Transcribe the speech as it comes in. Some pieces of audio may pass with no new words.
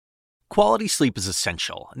Quality sleep is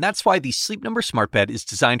essential, and that's why the Sleep Number Smart Bed is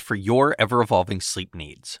designed for your ever-evolving sleep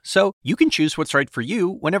needs. So you can choose what's right for you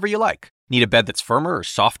whenever you like. Need a bed that's firmer or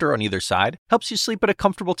softer on either side? Helps you sleep at a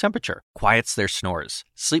comfortable temperature, quiets their snores.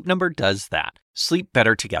 Sleep Number does that. Sleep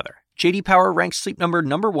better together. J.D. Power ranks Sleep Number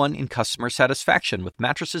 #1 in customer satisfaction with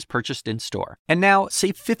mattresses purchased in-store. And now,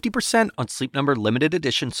 save 50% on Sleep Number limited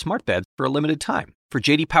edition smart beds for a limited time. For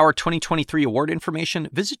J.D. Power 2023 award information,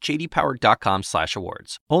 visit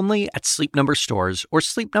jdpower.com/awards. Only at Sleep Number stores or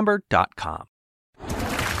sleepnumber.com.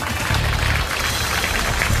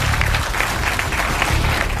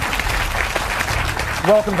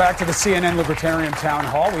 Welcome back to the CNN Libertarian Town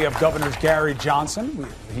Hall. We have Governor Gary Johnson.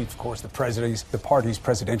 He's, of course, the party's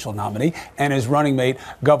presidential nominee, and his running mate,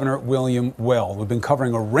 Governor William Weld. We've been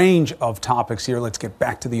covering a range of topics here. Let's get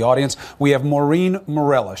back to the audience. We have Maureen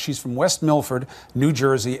Morella. She's from West Milford, New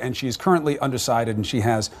Jersey, and she's currently undecided, and she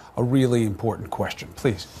has a really important question.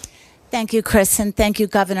 Please. Thank you, Chris, and thank you,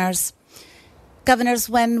 governors. Governors,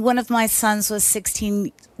 when one of my sons was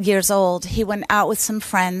 16 years old, he went out with some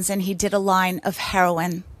friends and he did a line of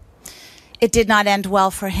heroin. It did not end well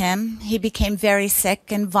for him. He became very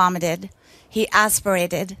sick and vomited. He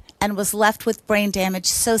aspirated and was left with brain damage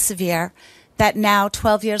so severe that now,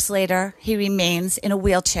 12 years later, he remains in a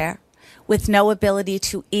wheelchair with no ability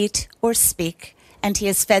to eat or speak, and he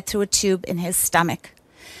is fed through a tube in his stomach.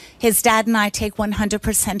 His dad and I take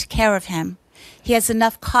 100% care of him. He has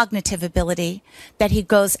enough cognitive ability that he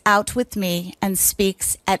goes out with me and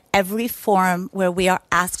speaks at every forum where we are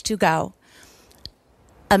asked to go.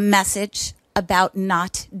 A message about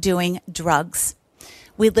not doing drugs.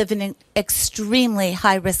 We live in an extremely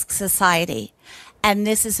high-risk society, and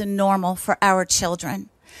this is a normal for our children.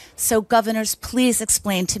 So, governors, please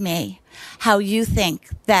explain to me how you think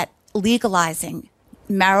that legalizing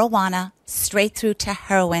marijuana straight through to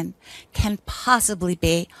heroin can possibly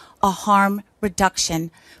be a harm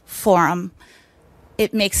reduction forum.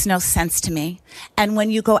 It makes no sense to me. And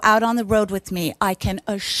when you go out on the road with me, I can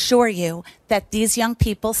assure you that these young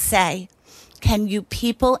people say, can you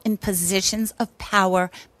people in positions of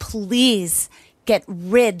power please get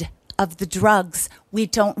rid of the drugs? We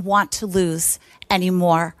don't want to lose any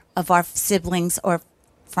more of our siblings or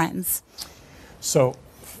friends. So,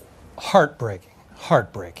 heartbreaking.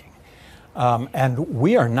 And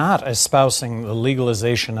we are not espousing the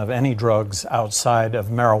legalization of any drugs outside of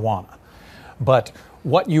marijuana. But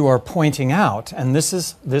what you are pointing out, and this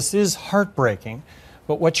is heartbreaking,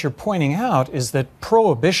 but what you're pointing out is that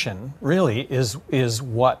prohibition really is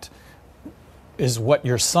what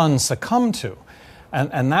your son succumbed to.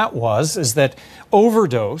 And that is that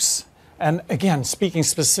overdose, and again, speaking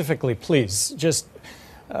specifically, please,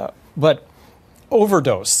 but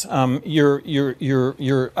overdose.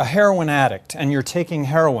 You're a heroin addict, and you're taking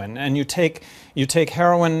heroin, and you take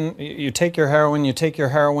heroin. You take your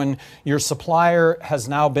heroin. Your supplier has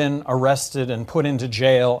now been arrested and put into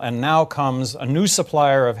jail, and now comes a new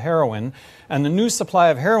supplier of heroin. And the new supply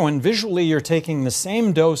of heroin, visually, you're taking the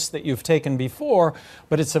same dose that you've taken before,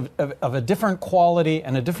 but it's of a different quality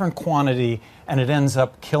and a different quantity, and it ends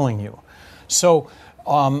up killing you. So.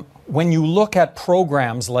 When you look at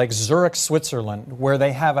programs like Zurich, Switzerland, where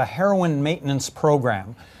they have a heroin maintenance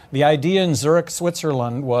program, the idea in Zurich,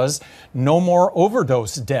 Switzerland was no more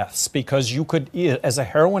overdose deaths, because you could, as a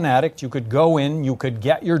heroin addict, you could go in, you could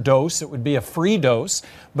get your dose, it would be a free dose,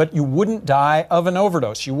 but you wouldn't die of an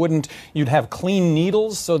overdose. You'd have clean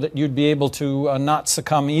needles so that you'd be able to not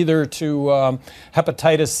succumb either to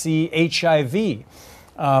hepatitis C, HIV.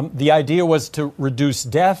 The idea was to reduce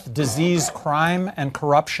death, disease, crime, and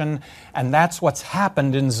corruption, and that's what's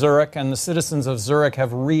happened in Zurich, and the citizens of Zurich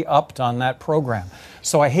have re-upped on that program.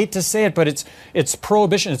 So I hate to say it, but it's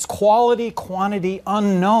prohibition. It's quality, quantity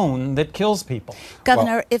unknown that kills people.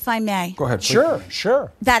 Governor, if I may. Go ahead, please.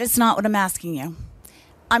 Sure. That is not what I'm asking you.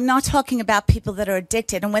 I'm not talking about people that are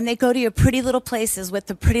addicted. And when they go to your pretty little places with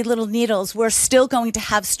the pretty little needles, we're still going to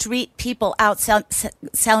have street people out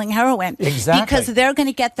selling heroin. Exactly. Because they're going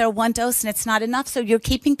to get their one dose and it's not enough. So you're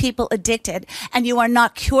keeping people addicted, and you are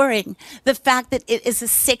not curing the fact that it is a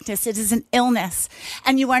sickness. It is an illness.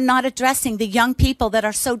 And you are not addressing the young people that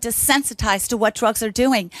are so desensitized to what drugs are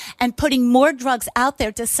doing, and putting more drugs out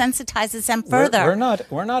there desensitizes them further.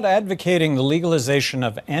 We're not advocating the legalization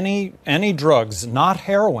of any drugs, not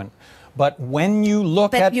heroin. But when you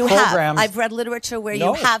look at programs... I've read literature where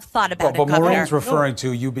you have thought about it, But Governor. Maureen's referring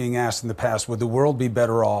to you being asked in the past, would the world be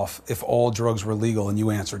better off if all drugs were legal? And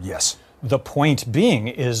you answered yes. The point being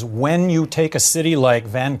is when you take a city like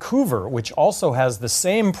Vancouver, which also has the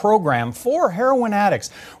same program for heroin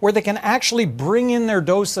addicts, where they can actually bring in their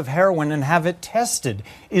dose of heroin and have it tested.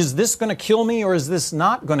 Is this going to kill me or is this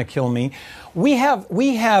not going to kill me? We have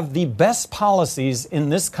the best policies in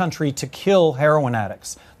this country to kill heroin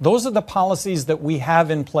addicts. Those are the policies that we have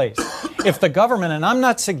in place. If the government, and I'm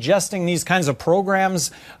not suggesting these kinds of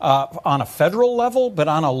programs on a federal level, but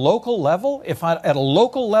on a local level, if at a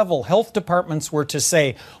local level health departments were to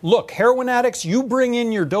say, look, heroin addicts, you bring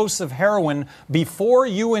in your dose of heroin before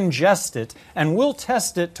you ingest it, and we'll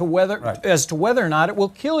test it as to whether or not it will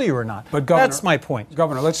kill you or not. But Governor, that's my point.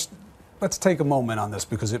 Governor, let's take a moment on this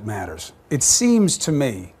because it matters. It seems to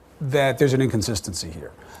me that there's an inconsistency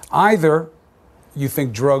here. Either you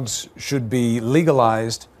think drugs should be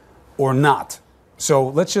legalized or not. So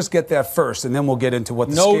let's just get that first, and then we'll get into what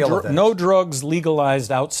the scale of that is. No drugs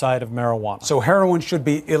legalized outside of marijuana. So heroin should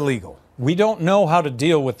be illegal. We don't know how to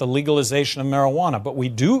deal with the legalization of marijuana, but we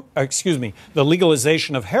do, the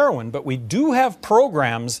legalization of heroin, but we do have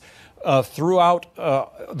programs throughout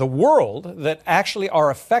the world that actually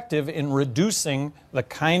are effective in reducing the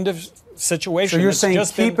kind of situation. So you're saying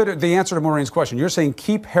the answer to Maureen's question, you're saying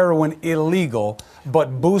keep heroin illegal,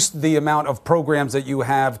 but boost the amount of programs that you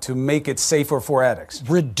have to make it safer for addicts.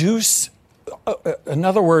 Reduce, in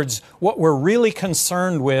other words, what we're really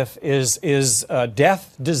concerned with is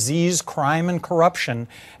death, disease, crime, and corruption,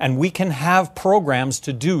 and we can have programs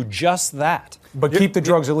to do just that. But keep the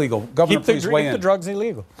drugs illegal. Governor, please weigh in. Keep the drugs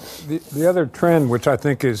illegal. The other trend, which I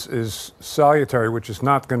think is salutary, which is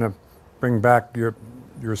not going to bring back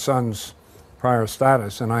your son's prior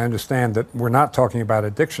status, and I understand that we're not talking about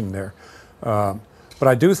addiction there, but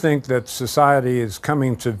I do think that society is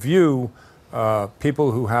coming to view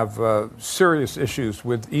people who have serious issues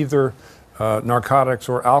with either narcotics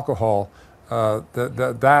or alcohol.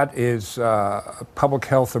 That is a public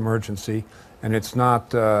health emergency, and it's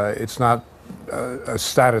not a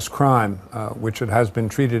status crime, which it has been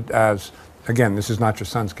treated as. Again, this is not your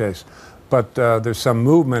son's case, but there's some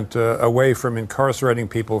movement away from incarcerating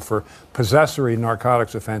people for possessory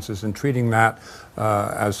narcotics offenses and treating that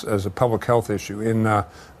as a public health issue. In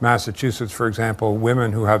Massachusetts, for example,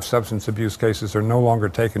 women who have substance abuse cases are no longer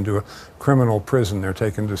taken to a criminal prison. They're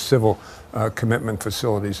taken to civil commitment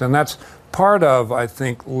facilities. And that's part of, I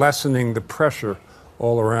think, lessening the pressure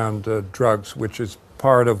all around drugs, which is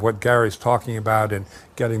part of what Gary's talking about in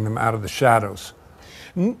getting them out of the shadows.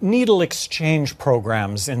 Needle exchange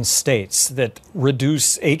programs in states that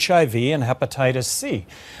reduce HIV and hepatitis C.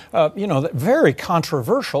 Very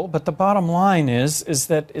controversial, but the bottom line is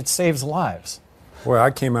that it saves lives. Boy,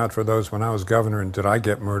 I came out for those when I was governor, and did I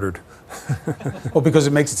get murdered? Well, because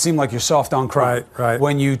it makes it seem like you're soft on crime. Right.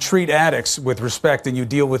 When you treat addicts with respect and you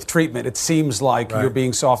deal with treatment, it seems like you're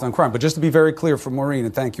being soft on crime. But just to be very clear for Maureen,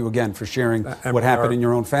 and thank you again for sharing what happened in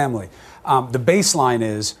your own family, the baseline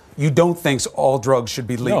is you don't think all drugs should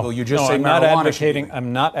be legal. No, you just say marijuana.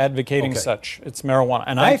 I'm not advocating such. It's marijuana.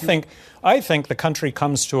 And I think the country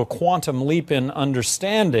comes to a quantum leap in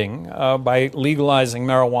understanding by legalizing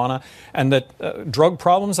marijuana, and that drug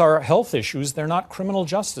problems are health issues. They're not criminal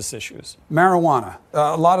justice issues. Marijuana.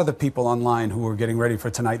 A lot of the people online who were getting ready for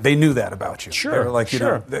tonight, they knew that about you. Sure. They were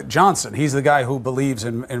like, Johnson, he's the guy who believes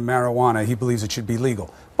in marijuana. He believes it should be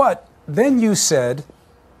legal. But then you said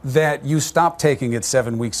that you stopped taking it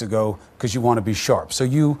 7 weeks ago because you want to be sharp. So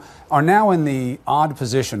you are now in the odd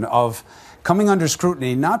position of coming under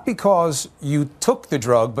scrutiny, not because you took the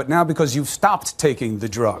drug, but now because you've stopped taking the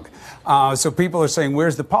drug. So people are saying,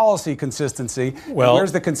 where's the policy consistency? Well,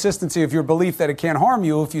 where's the consistency of your belief that it can't harm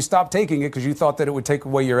you if you stop taking it because you thought that it would take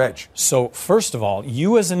away your edge? So first of all,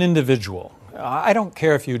 you as an individual, I don't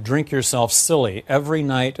care if you drink yourself silly every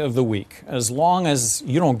night of the week, as long as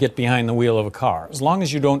you don't get behind the wheel of a car, as long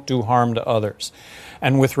as you don't do harm to others.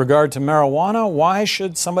 And with regard to marijuana, why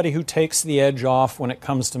should somebody who takes the edge off when it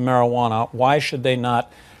comes to marijuana, why should they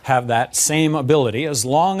not have that same ability as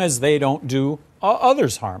long as they don't do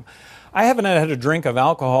others harm? I haven't had a drink of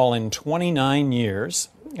alcohol in 29 years.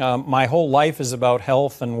 My whole life is about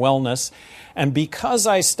health and wellness. And because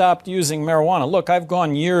I stopped using marijuana, look, I've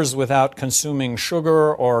gone years without consuming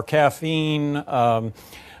sugar or caffeine.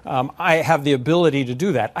 I have the ability to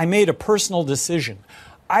do that. I made a personal decision.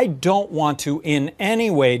 I don't want to in any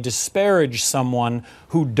way disparage someone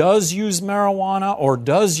who does use marijuana or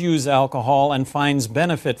does use alcohol and finds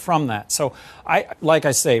benefit from that. So, like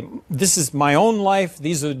I say, this is my own life.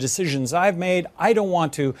 These are the decisions I've made. I don't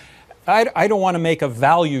want to make a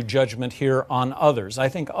value judgment here on others. I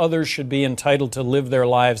think others should be entitled to live their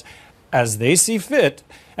lives as they see fit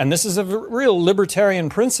And this is a real libertarian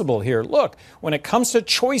principle here. Look, when it comes to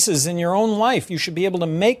choices in your own life, you should be able to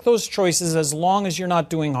make those choices as long as you're not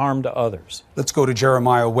doing harm to others. Let's go to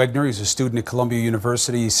Jeremiah Wegner. He's a student at Columbia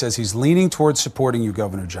University. He says he's leaning towards supporting you,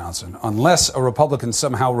 Governor Johnson, unless a Republican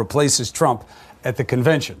somehow replaces Trump at the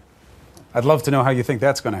convention. I'd love to know how you think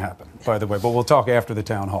that's going to happen, by the way, but we'll talk after the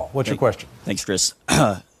town hall. What's your question? Thanks, Chris.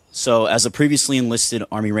 So, as a previously enlisted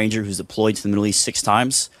Army Ranger who's deployed to the Middle East 6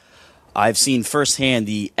 times, I've seen firsthand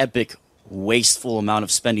the epic, wasteful amount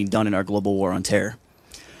of spending done in our global war on terror.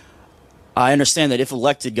 I understand that if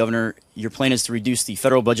elected, Governor, your plan is to reduce the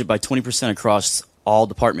federal budget by 20% across all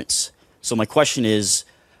departments. So my question is,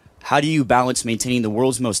 how do you balance maintaining the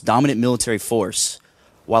world's most dominant military force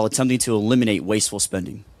while attempting to eliminate wasteful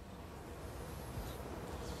spending?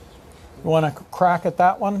 You want to crack at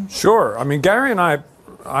that one? Sure. I mean, Gary and I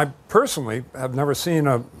personally have never seen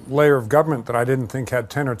a layer of government that I didn't think had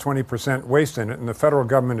 10 or 20% waste in it, and the federal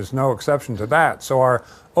government is no exception to that. So our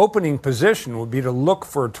opening position would be to look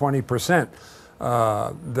for 20%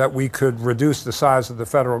 that we could reduce the size of the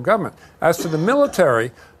federal government. As to the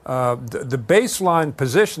military, the baseline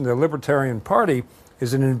position of the Libertarian Party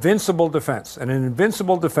is an invincible defense, and an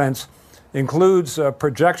invincible defense includes a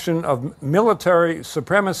projection of military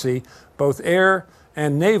supremacy, both air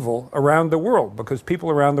and naval, around the world, because people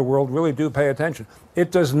around the world really do pay attention. It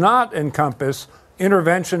does not encompass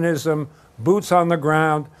interventionism, boots on the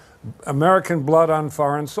ground, American blood on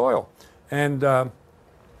foreign soil. And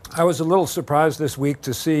I was a little surprised this week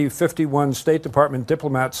to see 51 State Department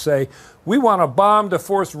diplomats say, we want a bomb to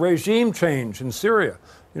force regime change in Syria.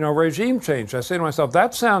 You know, regime change. I say to myself,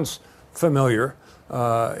 that sounds familiar.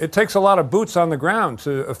 It takes a lot of boots on the ground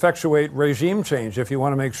to effectuate regime change if you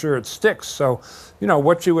want to make sure it sticks. So, you know,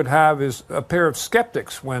 what you would have is a pair of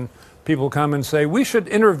skeptics when people come and say, we should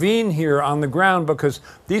intervene here on the ground because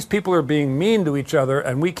these people are being mean to each other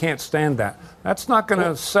and we can't stand that. That's not going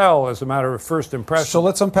to sell as a matter of first impression. So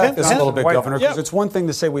let's unpack this a little bit, Governor, because it's one thing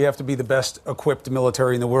to say we have to be the best equipped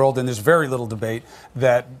military in the world, and there's very little debate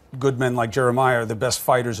that good men like Jeremiah are the best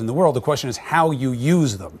fighters in the world. The question is how you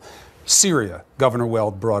use them. Syria, Governor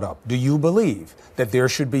Weld brought up. Do you believe that there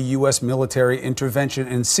should be U.S. military intervention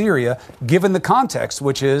in Syria, given the context,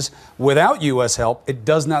 which is without U.S. help, it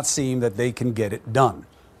does not seem that they can get it done?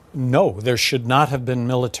 No, there should not have been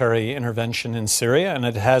military intervention in Syria, and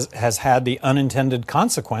it has had the unintended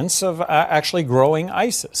consequence of actually growing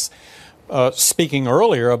ISIS. Speaking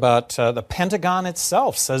earlier about the Pentagon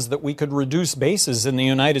itself says that we could reduce bases in the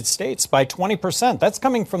United States by 20%. That's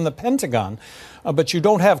coming from the Pentagon. But you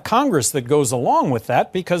don't have Congress that goes along with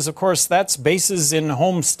that because, of course, that's bases in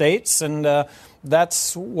home states, and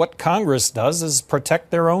that's what Congress does, is protect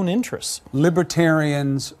their own interests.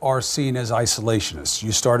 Libertarians are seen as isolationists.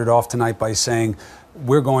 You started off tonight by saying,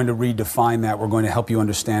 we're going to redefine that. We're going to help you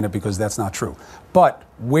understand it because that's not true. But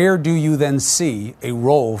where do you then see a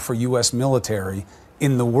role for U.S. military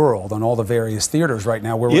in the world on all the various theaters right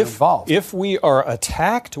now where we're involved? If we are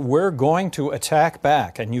attacked, we're going to attack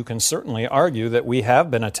back. And you can certainly argue that we have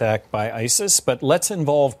been attacked by ISIS, but let's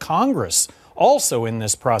involve Congress also in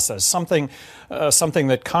this process, something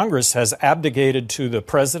that Congress has abdicated to the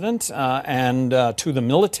president and to the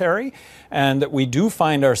military, and that we do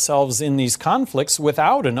find ourselves in these conflicts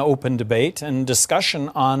without an open debate and discussion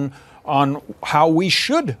on how we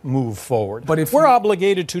should move forward. But if we're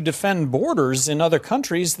obligated to defend borders in other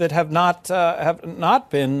countries that have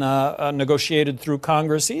not been negotiated through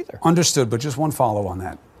Congress either. Understood, but just one follow on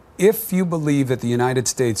that. If you believe that the United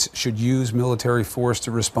States should use military force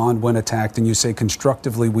to respond when attacked, and you say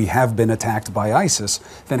constructively we have been attacked by ISIS,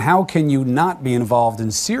 then how can you not be involved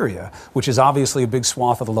in Syria, which is obviously a big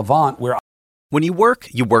swath of the Levant where... When you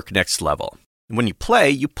work next level. And when you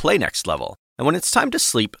play next level. And when it's time to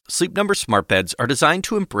sleep, Sleep Number smart beds are designed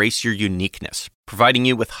to embrace your uniqueness, providing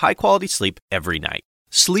you with high-quality sleep every night.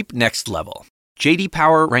 Sleep next level. J.D.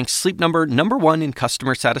 Power ranks Sleep Number #1 in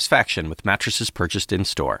customer satisfaction with mattresses purchased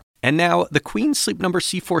in-store. And now, the Queen Sleep Number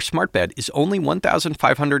C4 smart bed is only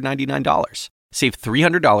 $1,599. Save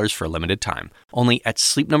 $300 for a limited time, only at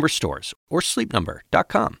Sleep Number stores or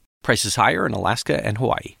sleepnumber.com. Prices higher in Alaska and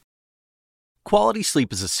Hawaii. Quality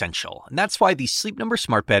sleep is essential, and that's why the Sleep Number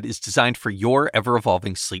smart bed is designed for your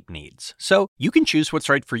ever-evolving sleep needs. So you can choose what's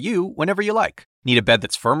right for you whenever you like. Need a bed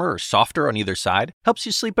that's firmer or softer on either side? Helps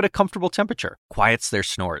you sleep at a comfortable temperature. Quiets their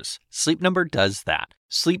snores. Sleep Number does that.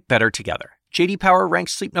 Sleep better together. J.D. Power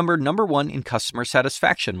ranks Sleep Number #1 in customer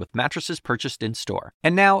satisfaction with mattresses purchased in-store.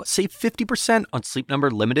 And now, save 50% on Sleep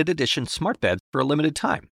Number limited edition smart beds for a limited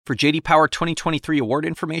time. For J.D. Power 2023 award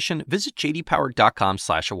information, visit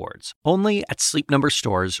jdpower.com/awards. Only at Sleep Number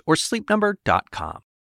stores or sleepnumber.com.